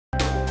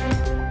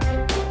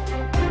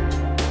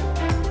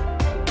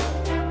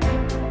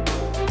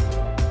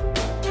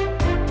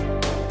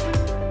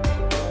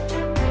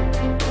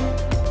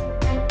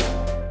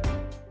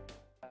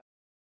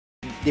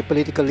the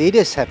political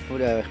leaders have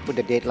put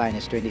the deadline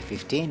as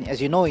 2015.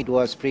 As you know, it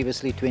was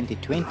previously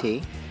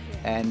 2020,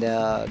 and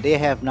they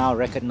have now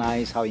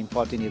recognized how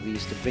important it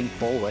is to bring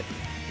forward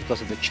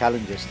because of the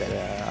challenges that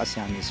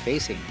ASEAN is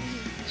facing.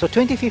 So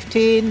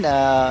 2015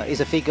 is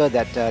a figure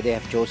that they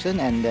have chosen,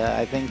 and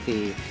I think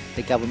the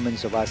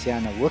governments of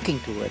ASEAN are working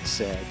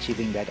towards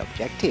achieving that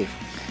objective.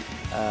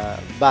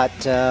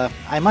 But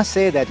I must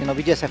say that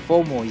we just have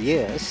 4 more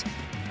years.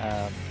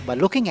 But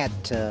looking at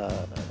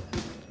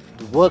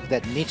the work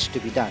that needs to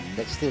be done,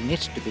 that still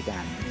needs to be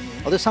done,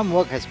 although some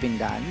work has been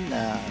done,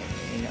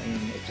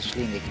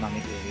 especially in the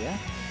economic area,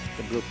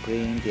 the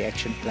blueprint, the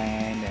action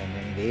plan,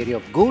 and in the area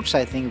of goods,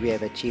 I think we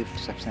have achieved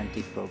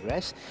substantive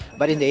progress.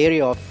 But in the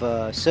area of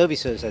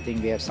services, I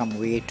think we have some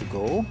way to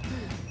go.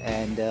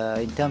 And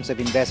in terms of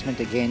investment,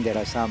 again, there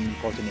are some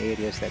important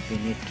areas that we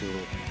need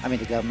to,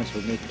 the governments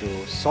will need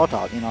to sort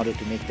out in order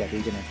to make that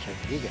region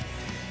attractive.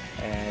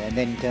 And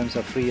then in terms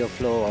of freer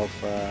flow of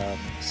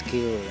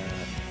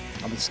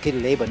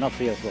skilled labor, not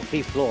freer flow,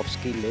 free flow of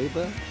skilled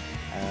labor,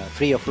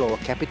 freer flow of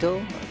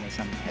capital, there's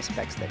some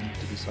aspects that need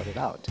to be sorted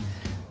out.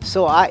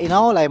 So in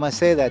all, I must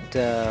say that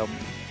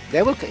in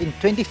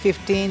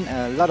 2015,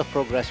 a lot of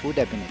progress would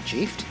have been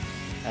achieved,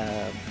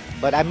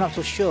 but I'm not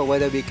so sure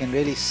whether we can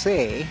really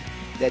say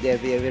that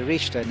we have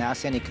reached an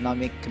ASEAN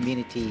economic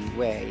community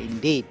where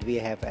indeed we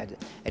have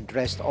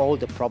addressed all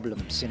the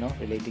problems,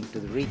 relating to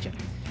the region.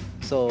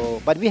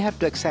 So, but we have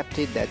to accept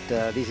it that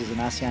this is an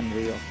ASEAN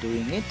way of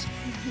doing it,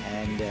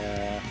 and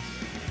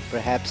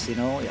perhaps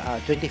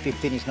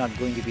 2015 is not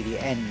going to be the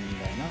end.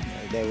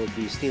 There will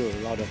be still a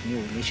lot of new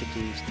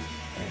initiatives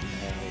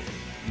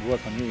and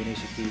work on new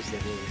initiatives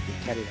that will be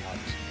carried out.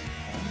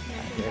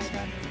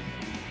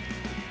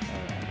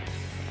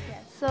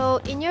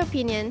 So, in your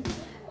opinion,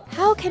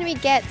 how can we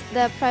get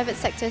the private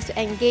sectors to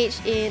engage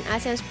in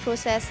ASEAN's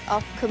process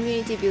of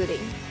community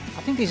building?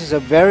 I think this is a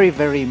very,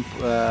 very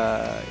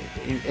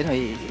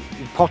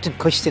important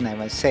question, I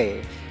must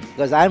say,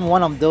 because I'm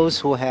one of those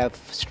who have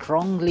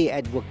strongly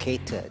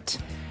advocated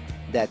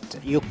that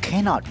you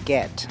cannot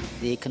get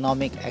the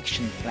economic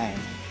action plan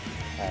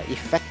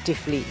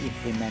effectively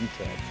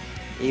implemented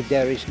if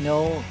there is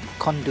no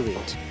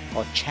conduit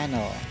or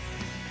channel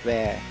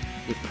where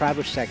the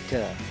private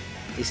sector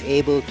is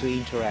able to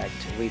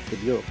interact with the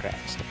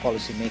bureaucrats, the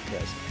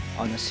policymakers,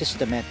 on a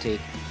systematic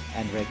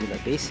and regular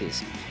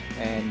basis.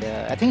 And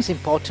I think it's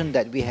important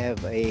that we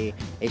have a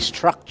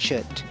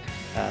structured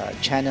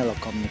channel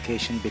of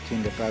communication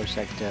between the private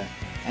sector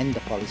and the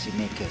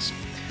policymakers.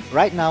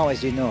 Right now,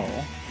 as you know,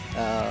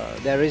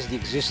 there is the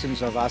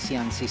existence of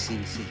ASEAN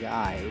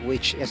CCCI,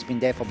 which has been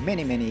there for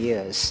many, many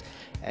years.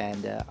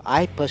 And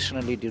I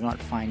personally do not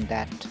find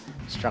that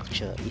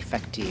structure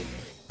effective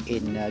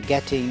in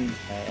getting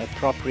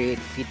appropriate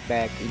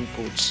feedback,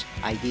 inputs,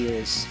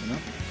 ideas,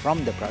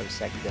 from the private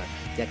sector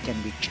that can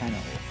be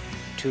channeled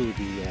to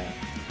the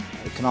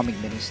economic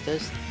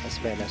ministers as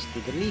well as to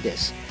the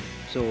leaders.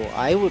 So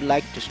I would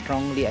like to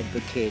strongly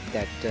advocate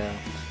that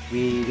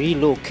we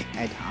relook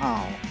at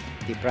how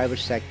the private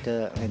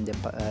sector and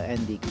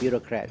the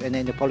bureaucrats and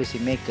then the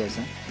policymakers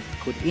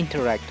could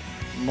interact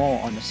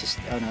more on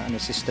a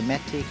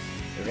systematic,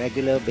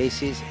 regular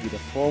basis with a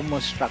formal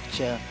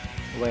structure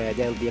where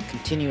there will be a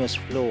continuous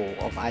flow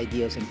of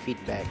ideas and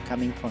feedback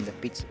coming from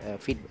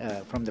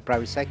the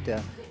private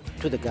sector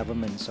to the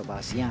governments of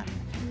ASEAN.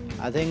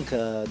 I think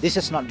this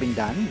has not been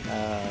done.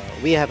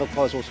 We have, of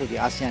course, also the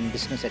ASEAN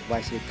Business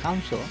Advisory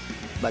Council,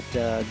 but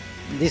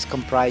these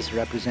comprise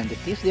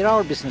representatives. There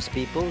are business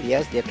people,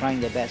 yes, they're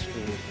trying their best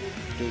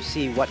to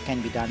see what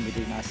can be done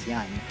within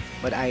ASEAN.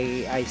 But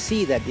I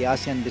see that the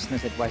ASEAN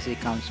Business Advisory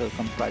Council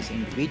comprises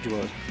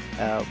individuals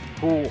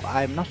who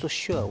I'm not so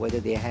sure whether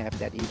they have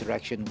that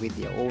interaction with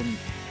their own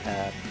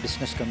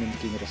business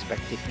community in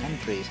respective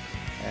countries,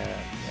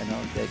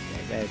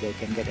 where they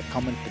can get a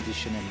common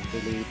position and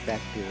relay it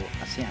back to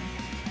ASEAN.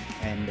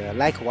 And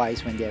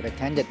likewise, when they have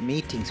attended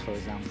meetings, for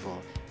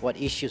example, what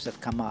issues have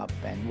come up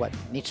and what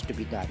needs to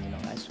be done,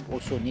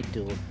 also need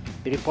to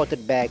be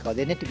reported back, or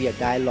there need to be a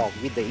dialogue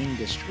with the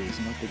industries,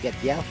 to get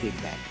their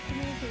feedback.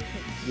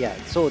 Yeah,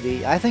 so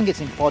I think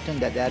it's important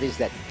that there is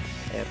that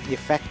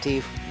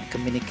effective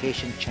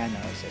communication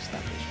channels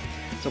established.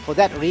 So for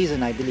that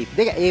reason, I believe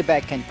the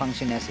ABAC can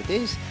function as it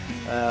is,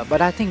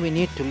 but I think we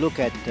need to look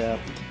at the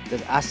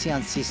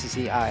ASEAN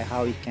CCCI,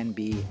 how it can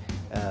be,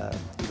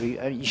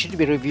 it should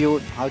be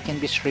reviewed, how it can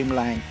be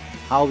streamlined,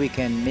 how we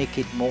can make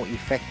it more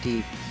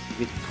effective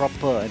with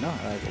proper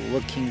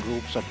working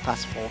groups or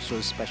task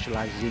forces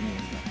specializing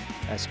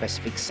in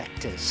specific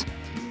sectors,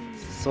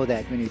 so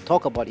that when we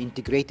talk about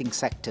integrating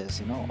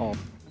sectors, or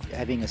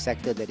having a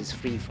sector that is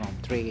free from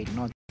trade,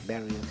 not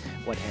barriers,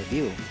 what have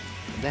you,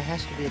 there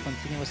has to be a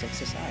continuous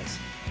exercise.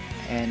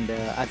 And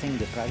I think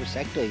the private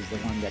sector is the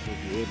one that will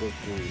be able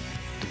to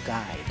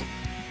guide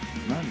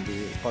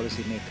the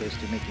policymakers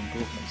to make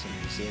improvements in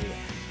this area,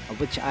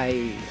 which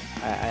I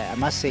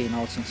must say in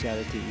all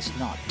sincerity is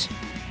not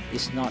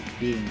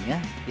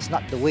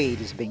the way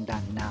it is being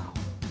done now.